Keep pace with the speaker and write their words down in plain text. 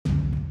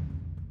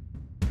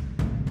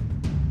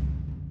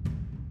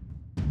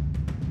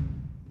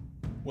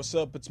What's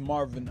up? It's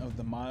Marvin of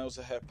the Miles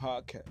Ahead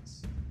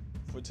podcast.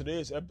 For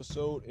today's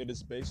episode, it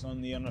is based on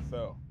the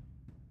NFL,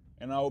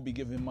 and I will be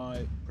giving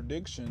my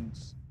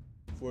predictions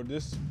for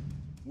this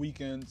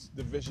weekend's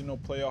divisional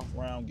playoff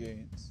round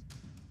games.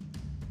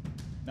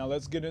 Now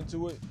let's get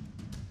into it,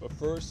 but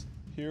first,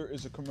 here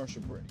is a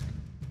commercial break.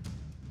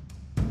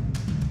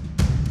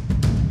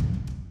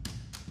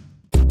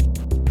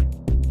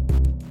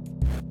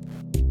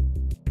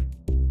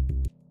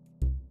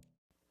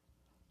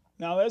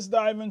 Now let's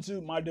dive into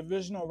my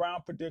divisional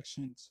round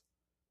predictions,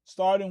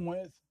 starting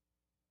with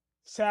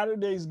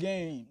Saturday's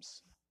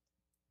games,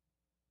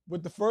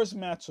 with the first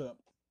matchup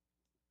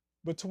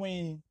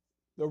between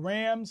the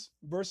Rams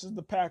versus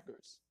the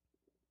Packers.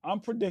 I'm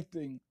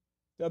predicting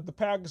that the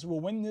Packers will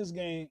win this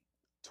game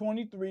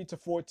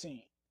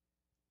 23-14.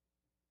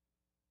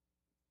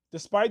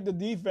 Despite the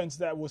defense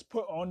that was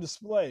put on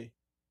display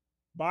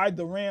by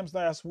the Rams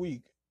last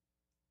week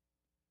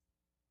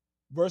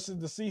versus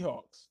the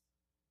Seahawks,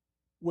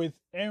 with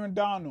Aaron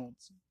Donald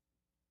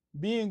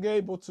being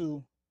able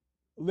to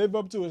live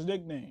up to his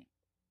nickname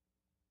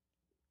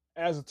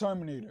as a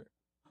Terminator.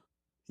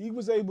 He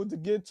was able to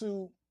get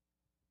to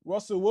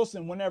Russell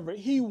Wilson whenever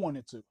he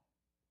wanted to.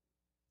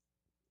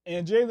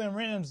 And Jalen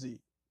Ramsey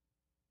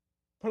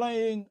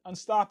playing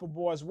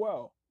unstoppable as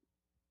well.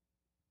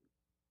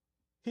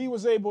 He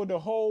was able to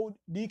hold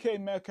DK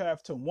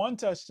Metcalf to one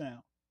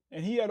touchdown,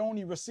 and he had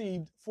only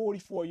received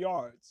 44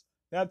 yards.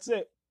 That's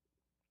it.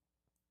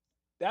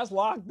 That's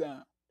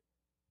lockdown.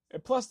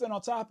 And plus, then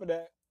on top of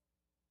that,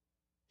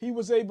 he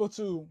was able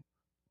to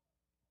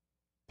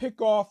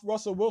pick off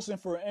Russell Wilson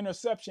for an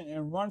interception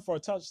and run for a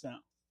touchdown.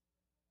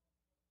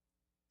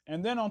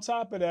 And then on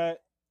top of that,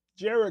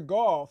 Jared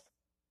Goff,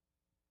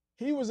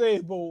 he was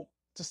able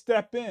to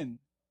step in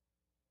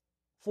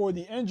for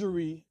the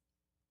injury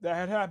that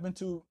had happened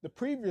to the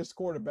previous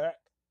quarterback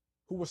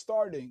who was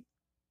starting.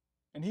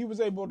 And he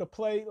was able to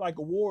play like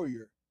a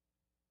warrior.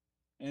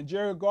 And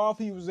Jared Goff,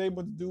 he was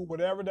able to do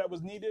whatever that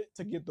was needed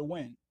to get the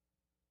win.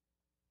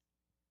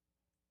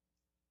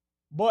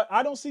 But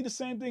I don't see the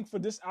same thing for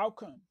this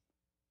outcome.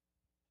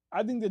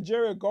 I think that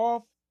Jared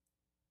Goff,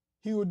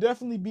 he will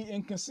definitely be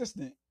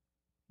inconsistent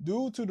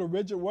due to the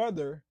rigid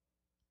weather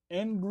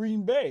in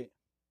Green Bay.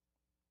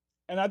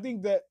 And I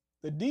think that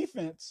the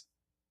defense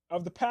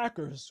of the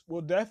Packers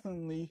will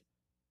definitely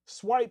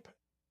swipe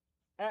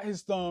at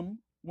his thumb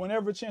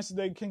whenever chance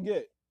they can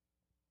get.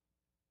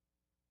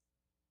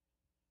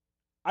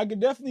 I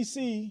could definitely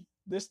see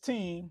this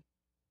team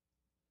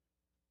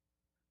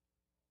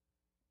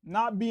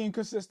not being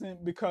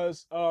consistent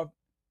because of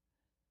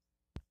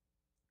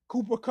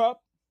Cooper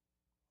Kupp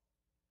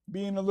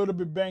being a little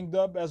bit banged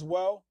up as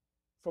well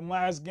from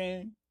last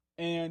game.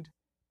 And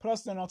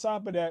plus, then on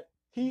top of that,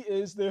 he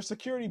is their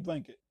security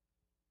blanket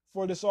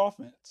for this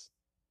offense.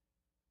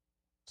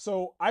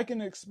 So I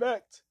can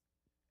expect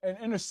an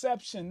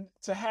interception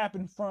to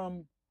happen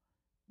from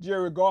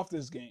Jared Goff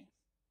this game.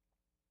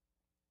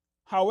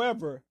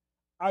 However,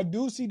 I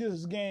do see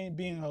this game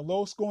being a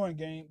low-scoring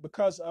game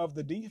because of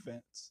the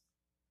defense.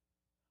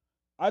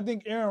 I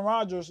think Aaron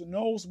Rodgers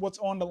knows what's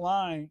on the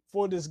line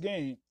for this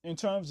game in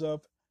terms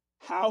of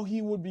how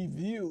he would be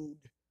viewed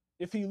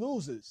if he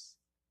loses.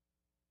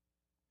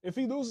 If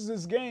he loses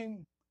this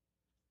game,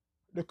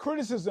 the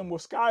criticism will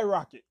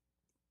skyrocket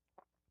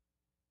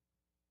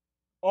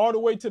all the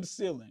way to the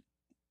ceiling.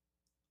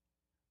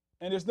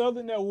 And there's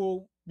nothing that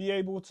will be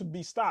able to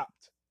be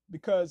stopped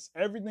because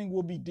everything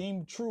will be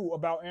deemed true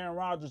about Aaron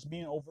Rodgers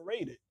being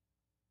overrated.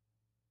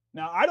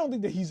 Now, I don't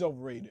think that he's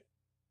overrated,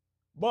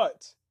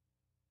 but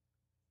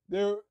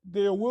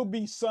there will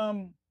be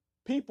some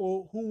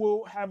people who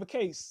will have a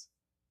case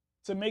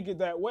to make it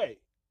that way.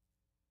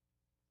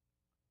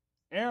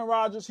 Aaron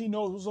Rodgers, he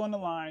knows what's on the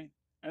line,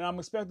 and I'm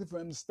expecting for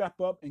him to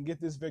step up and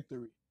get this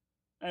victory.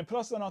 And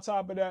plus, on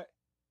top of that,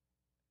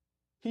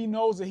 he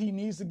knows that he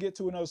needs to get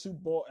to another Super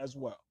Bowl as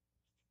well.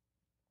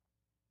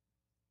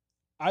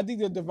 I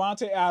think that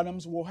Devontae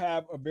Adams will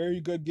have a very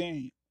good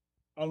game,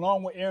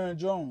 along with Aaron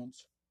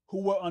Jones,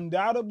 who will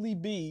undoubtedly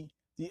be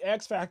the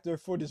X factor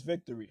for this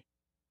victory.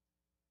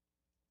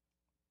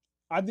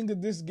 I think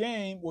that this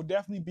game will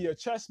definitely be a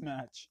chess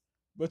match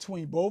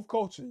between both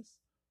coaches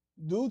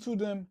due to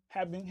them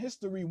having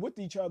history with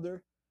each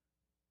other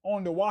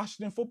on the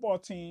Washington football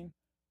team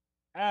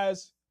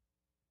as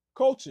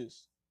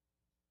coaches.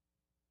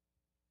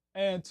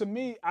 And to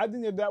me, I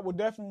think that that will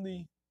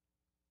definitely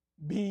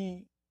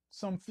be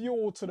some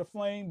fuel to the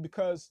flame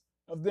because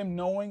of them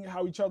knowing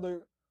how each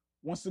other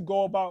wants to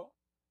go about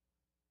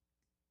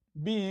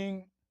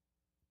being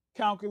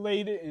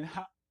calculated and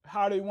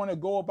how they want to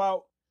go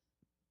about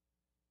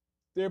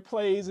their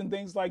plays and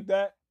things like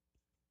that.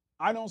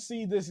 I don't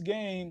see this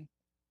game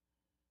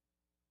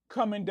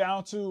coming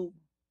down to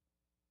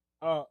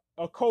a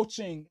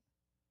coaching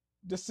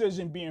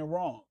decision being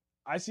wrong.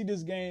 I see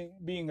this game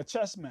being a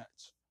chess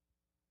match.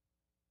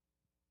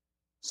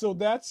 So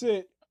that's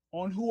it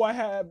on who I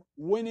have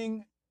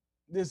winning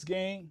this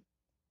game.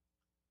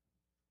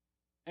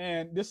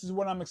 And this is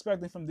what I'm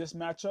expecting from this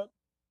matchup.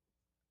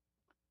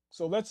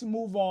 So let's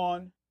move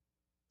on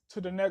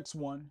to the next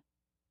one,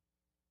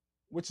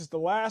 which is the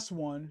last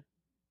one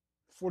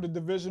for the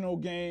divisional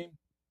game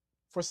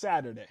for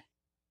Saturday.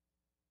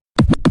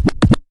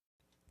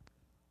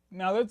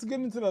 Now let's get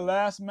into the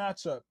last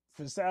matchup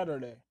for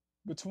Saturday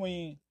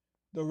between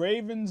the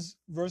Ravens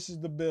versus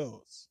the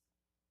Bills.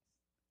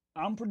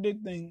 I'm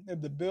predicting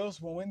that the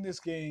Bills will win this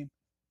game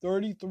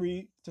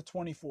 33-24.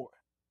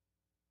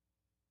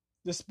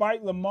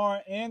 Despite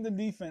Lamar and the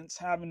defense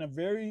having a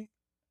very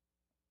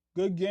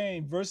good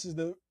game versus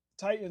the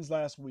Titans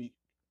last week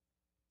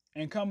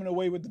and coming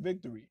away with the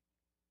victory,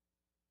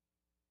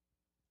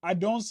 I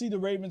don't see the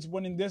Ravens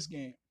winning this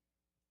game.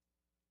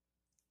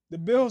 The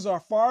Bills are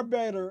far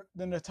better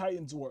than the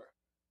Titans were.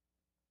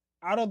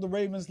 Out of the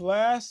Ravens'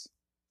 last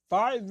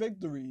 5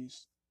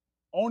 victories,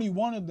 only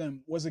one of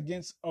them was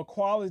against a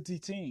quality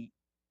team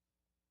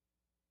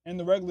in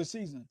the regular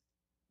season.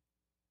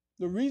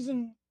 The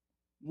reason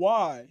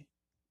why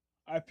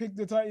I picked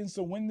the Titans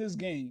to win this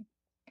game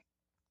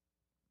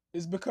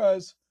is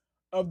because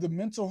of the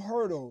mental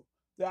hurdle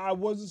that I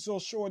wasn't so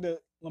sure that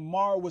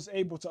Lamar was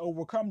able to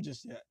overcome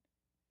just yet.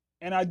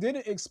 And I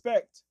didn't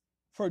expect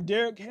for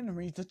Derrick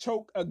Henry to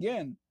choke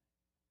again.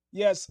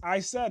 Yes, I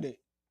said it.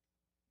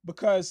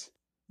 Because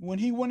when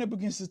he went up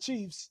against the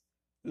Chiefs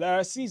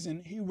last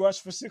season, he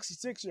rushed for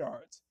 66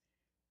 yards.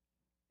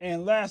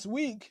 And last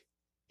week,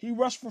 he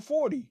rushed for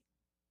 40.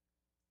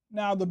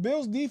 Now, the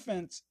Bills'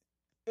 defense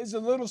is a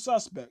little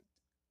suspect,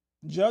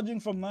 judging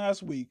from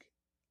last week,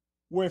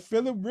 where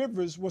Phillip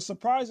Rivers was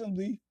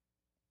surprisingly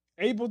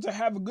able to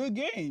have a good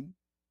game.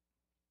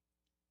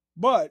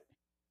 But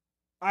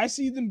I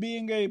see them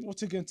being able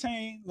to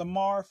contain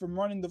Lamar from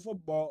running the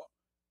football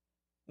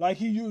like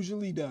he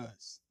usually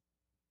does.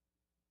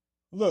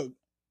 Look,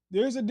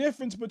 there's a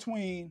difference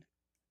between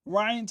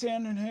Ryan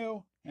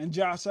Tannehill and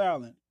Josh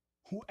Allen,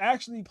 who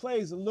actually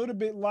plays a little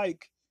bit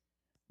like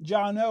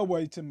John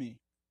Elway to me.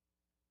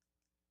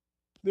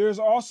 There's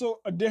also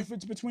a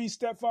difference between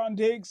Stephon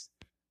Diggs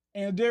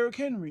and Derrick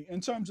Henry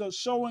in terms of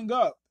showing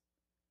up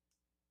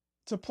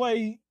to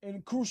play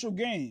in crucial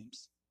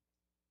games.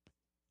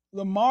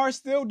 Lamar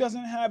still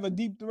doesn't have a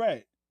deep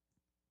threat.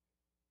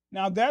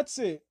 Now that's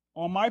it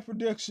on my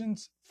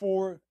predictions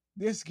for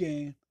this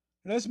game.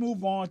 Let's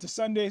move on to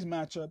Sunday's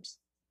matchups.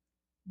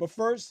 But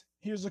first,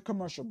 here's a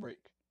commercial break.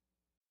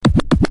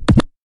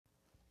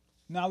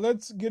 Now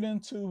let's get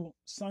into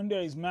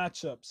Sunday's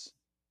matchups,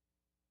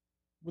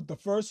 with the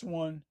first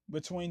one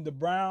between the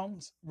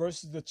Browns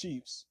versus the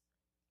Chiefs.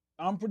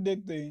 I'm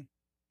predicting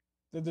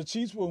that the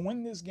Chiefs will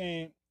win this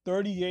game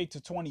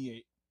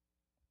 38-28.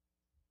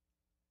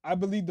 I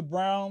believe the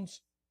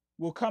Browns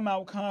will come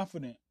out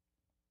confident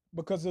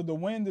because of the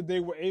win that they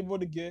were able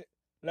to get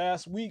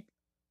last week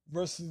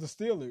versus the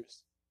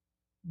Steelers.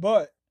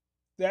 But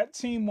that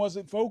team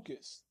wasn't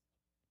focused.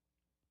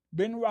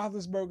 Ben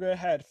Roethlisberger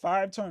had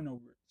 5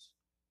 turnovers.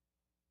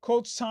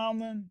 Coach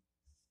Tomlin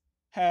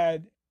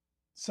had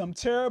some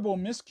terrible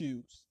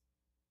miscues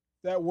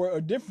that were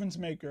a difference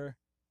maker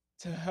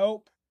to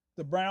help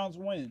the Browns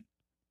win.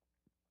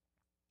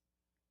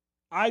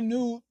 I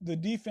knew the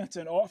defense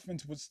and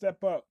offense would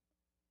step up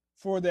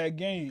for that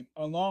game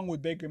along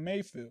with Baker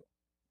Mayfield,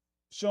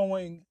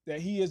 showing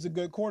that he is a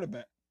good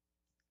quarterback.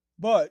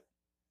 But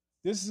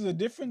this is a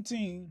different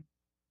team,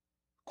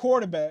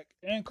 quarterback,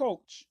 and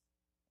coach.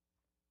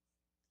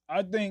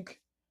 I think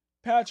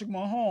Patrick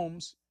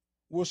Mahomes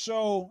will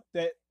show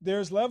that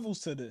there's levels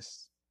to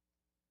this.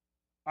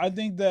 I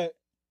think that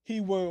he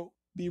will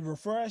be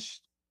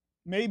refreshed,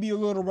 maybe a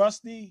little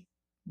rusty,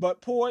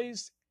 but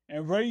poised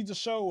and ready to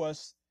show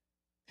us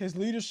his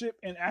leadership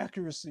and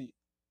accuracy.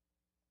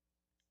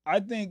 I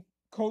think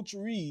Coach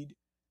Reed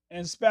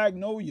and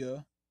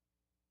Spagnuolo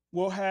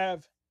will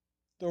have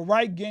the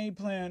right game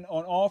plan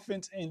on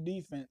offense and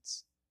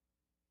defense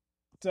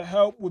to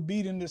help with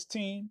beating this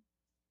team.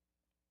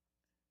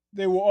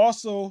 They will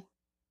also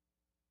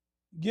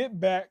get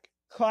back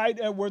Clyde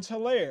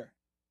Edwards-Helaire,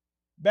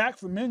 back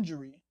from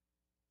injury,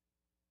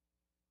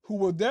 who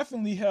will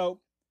definitely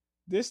help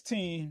this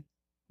team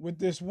with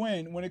this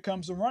win when it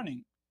comes to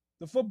running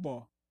the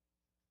football.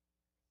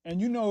 And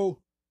you know,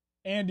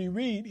 Andy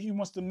Reid, he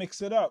wants to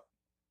mix it up.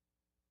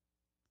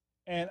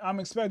 And I'm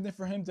expecting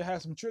for him to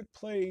have some trick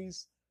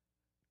plays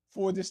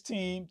for this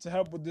team to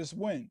help with this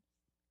win.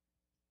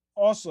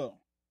 Also,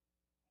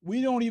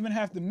 we don't even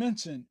have to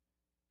mention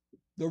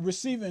the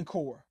receiving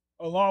core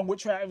along with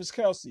Travis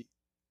Kelce.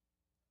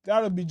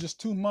 That'll be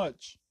just too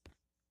much.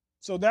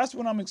 So that's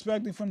what I'm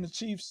expecting from the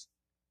Chiefs.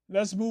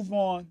 Let's move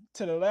on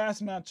to the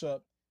last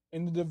matchup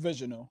in the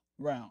divisional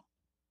round.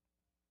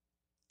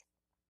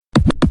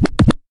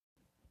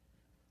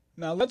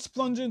 Now let's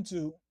plunge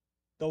into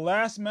the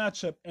last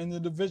matchup in the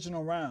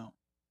divisional round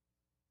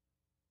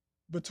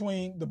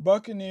between the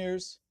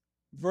Buccaneers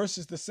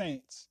versus the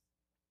Saints.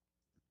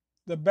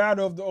 The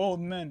battle of the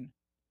old men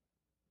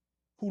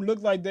who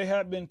looked like they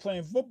had been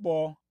playing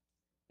football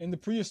in the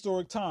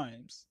prehistoric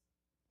times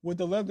with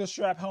the leather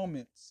strap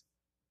helmets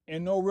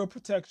and no real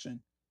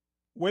protection,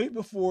 way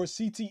before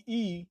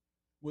CTE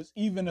was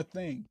even a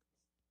thing.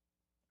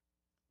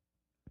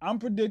 I'm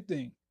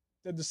predicting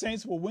that the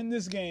Saints will win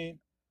this game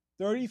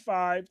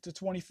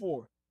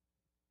 35-24.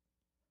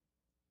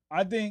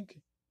 I think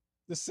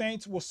the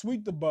Saints will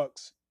sweep the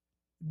Bucks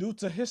due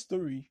to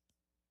history,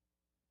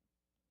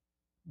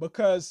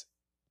 because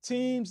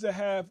teams that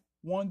have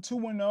won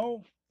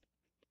 2-0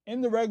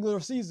 in the regular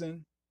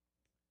season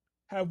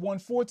have won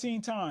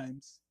 14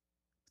 times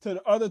to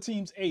the other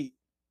team's 8.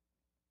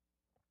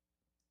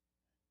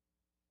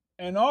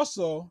 And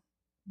also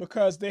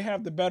because they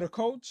have the better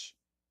coach,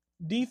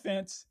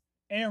 defense,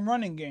 and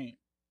running game.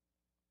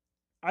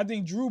 I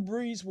think Drew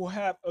Brees will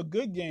have a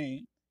good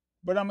game,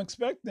 but I'm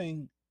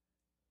expecting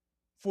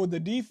for the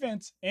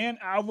defense and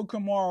Alvin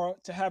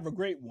Kamara to have a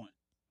great one.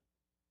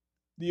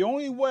 The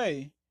only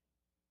way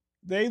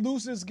they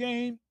lose this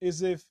game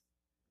is if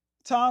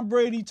Tom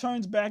Brady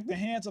turns back the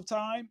hands of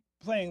time,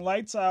 playing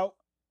lights out,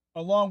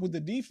 along with the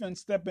defense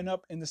stepping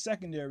up in the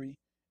secondary,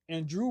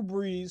 and Drew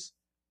Brees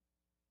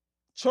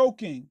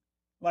choking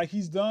like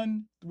he's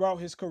done throughout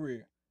his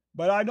career.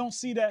 But I don't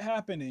see that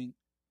happening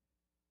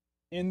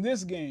in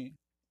this game.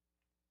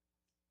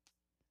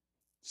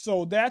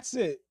 So that's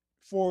it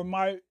for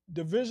my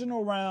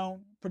divisional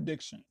round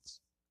predictions.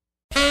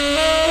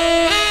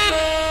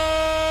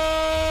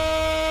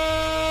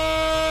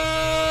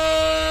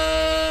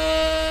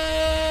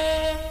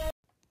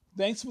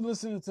 Thanks for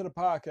listening to the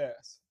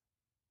podcast.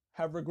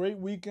 Have a great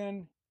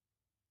weekend.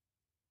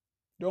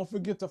 Don't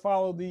forget to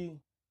follow the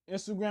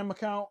Instagram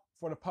account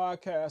for the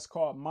podcast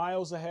called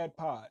Miles Ahead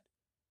Pod.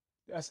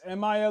 That's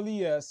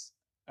MILES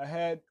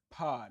Ahead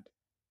Pod.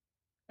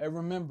 And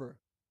remember,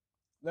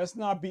 let's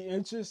not be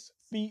inches,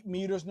 feet,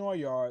 meters, nor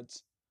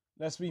yards.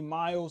 Let's be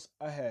miles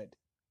ahead.